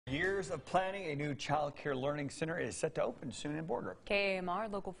Years of planning, a new child care learning center is set to open soon in Borger. KAMR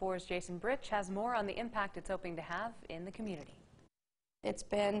Local 4's Jason Britch has more on the impact it's hoping to have in the community. It's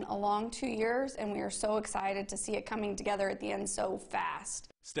been a long 2 years, and we are so excited to see it coming together at the end so fast.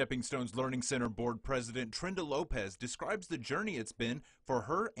 Stepping Stones Learning Center Board President Trenda Lopez describes the journey it's been for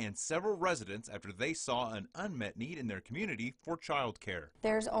her and several residents after they saw an unmet need in their community for child care.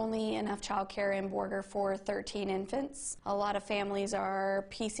 There's only enough child care in Borger for 13 infants. A lot of families are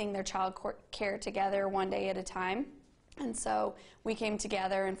piecing their child care together one day at a time. And so we came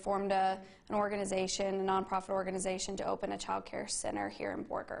together and formed an organization, a nonprofit organization, to open a child care center here in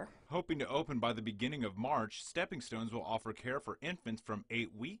Borger. Hoping to open by the beginning of March, Stepping Stones will offer care for infants from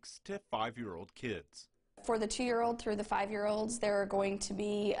 8 weeks to 5-year-old kids. For the 2-year-old through the 5-year-olds, there are going to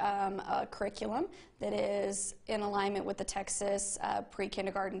be a curriculum that is in alignment with the Texas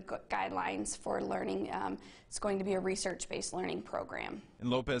pre-kindergarten guidelines for learning. It's going to be a research-based learning program. And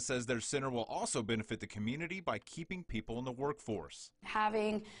Lopez says their center will also benefit the community by keeping people in the workforce.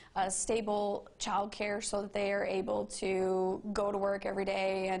 Having a stable child care so that they are able to go to work every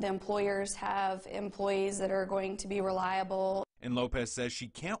day, and the employers have employees that are going to be reliable. And Lopez says she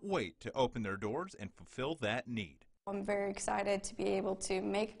can't wait to open their doors and fulfill that need. I'm very excited to be able to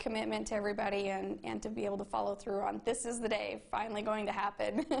make a commitment to everybody and to be able to follow through on this is the day finally going to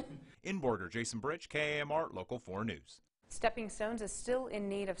happen. In Borger, Jason Britch, KAMR Local 4 News. Stepping Stones is still in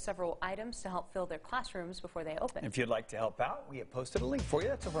need of several items to help fill their classrooms before they open. If you'd like to help out, we have posted a link for you.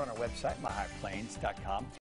 That's over on our website, myhighplains.com.